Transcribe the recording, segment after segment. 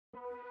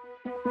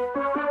So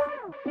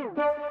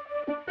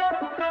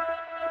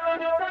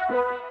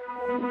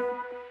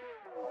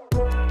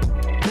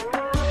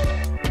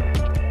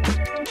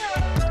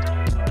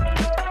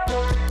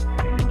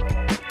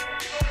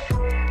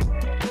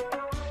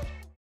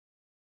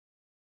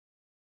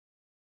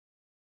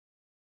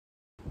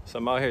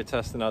I'm out here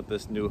testing out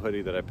this new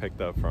hoodie that I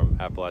picked up from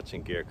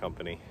Appalachian Gear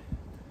Company.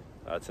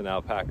 It's an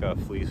All-Paca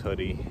fleece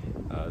hoodie.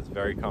 It's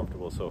very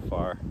comfortable so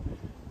far.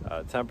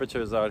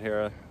 Temperatures out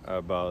here are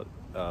about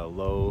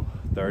low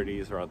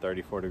 30s, around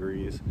 34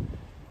 degrees.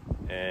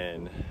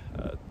 And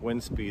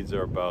wind speeds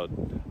are about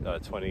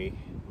 20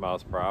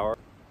 miles per hour.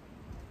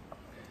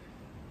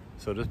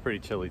 So it is pretty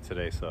chilly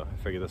today, so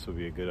I figured this would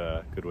be a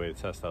good way to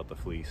test out the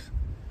fleece.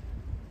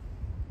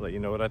 Let you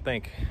know what I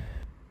think.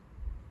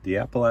 The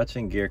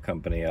Appalachian Gear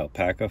Company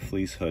All-Paca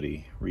fleece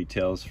hoodie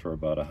retails for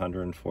about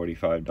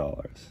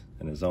 $145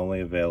 and is only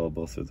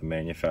available through the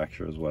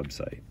manufacturer's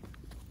website.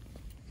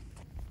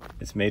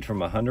 It's made from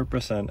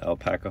 100%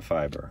 alpaca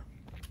fiber.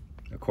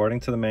 According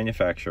to the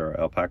manufacturer,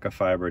 alpaca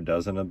fiber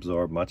doesn't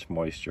absorb much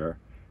moisture,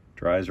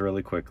 dries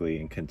really quickly,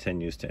 and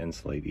continues to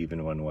insulate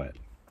even when wet.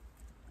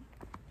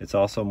 It's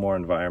also more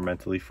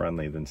environmentally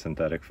friendly than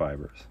synthetic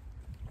fibers.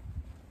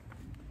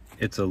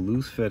 It's a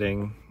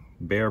loose-fitting,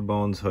 bare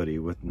bones hoodie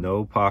with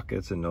no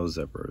pockets and no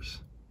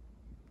zippers.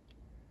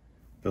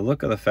 The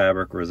look of the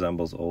fabric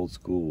resembles old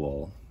school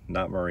wool,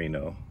 not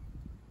merino,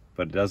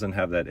 but it doesn't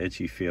have that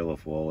itchy feel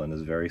of wool and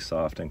is very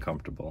soft and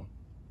comfortable.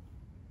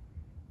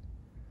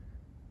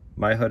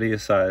 My hoodie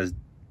is sized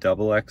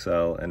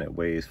XXL and it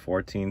weighs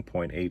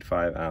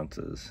 14.85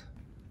 ounces.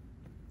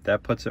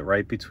 That puts it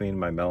right between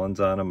my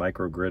Melanzana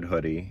microgrid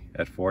hoodie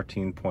at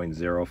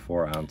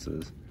 14.04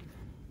 ounces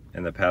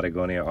and the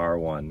Patagonia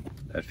R1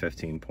 at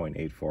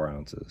 15.84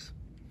 ounces.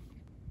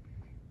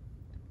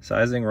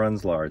 Sizing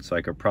runs large, so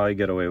I could probably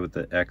get away with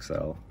the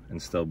XL and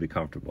still be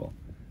comfortable,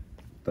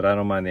 but I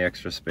don't mind the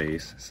extra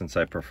space since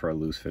I prefer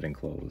loose-fitting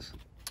clothes.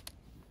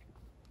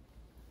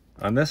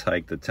 On this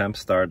hike, the temps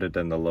started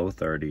in the low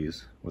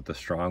 30s with a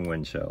strong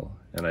wind chill,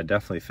 and I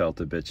definitely felt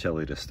a bit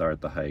chilly to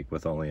start the hike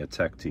with only a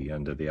tech tee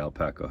under the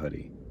alpaca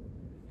hoodie.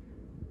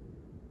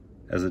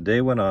 As the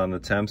day went on, the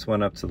temps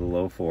went up to the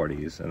low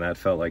 40s, and that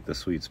felt like the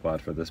sweet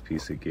spot for this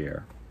piece of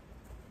gear.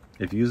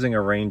 If using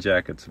a rain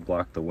jacket to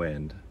block the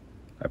wind,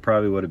 I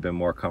probably would have been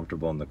more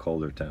comfortable in the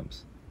colder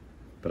temps,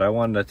 but I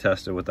wanted to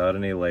test it without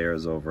any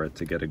layers over it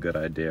to get a good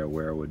idea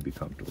where it would be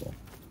comfortable.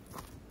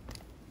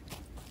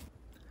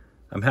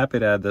 I'm happy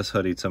to add this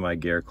hoodie to my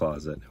gear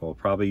closet and will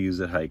probably use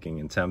it hiking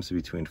in temps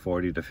between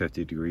 40 to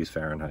 50 degrees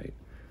Fahrenheit,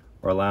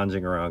 or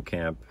lounging around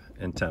camp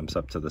in temps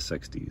up to the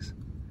 60s.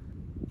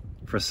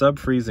 For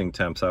sub-freezing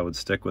temps, I would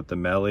stick with the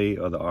Melly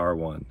or the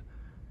R1,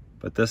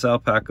 but this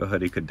alpaca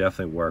hoodie could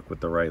definitely work with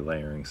the right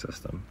layering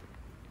system.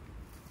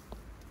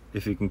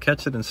 If you can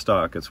catch it in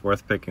stock, it's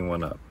worth picking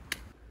one up.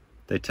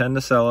 They tend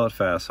to sell out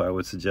fast, so I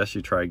would suggest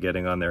you try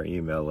getting on their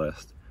email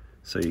list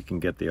so you can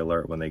get the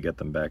alert when they get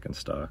them back in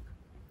stock.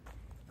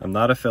 I'm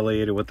not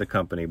affiliated with the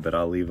company, but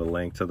I'll leave a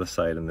link to the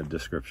site in the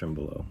description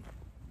below.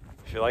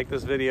 If you like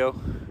this video,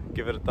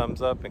 give it a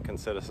thumbs up and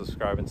consider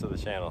subscribing to the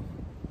channel.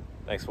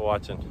 Thanks for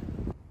watching.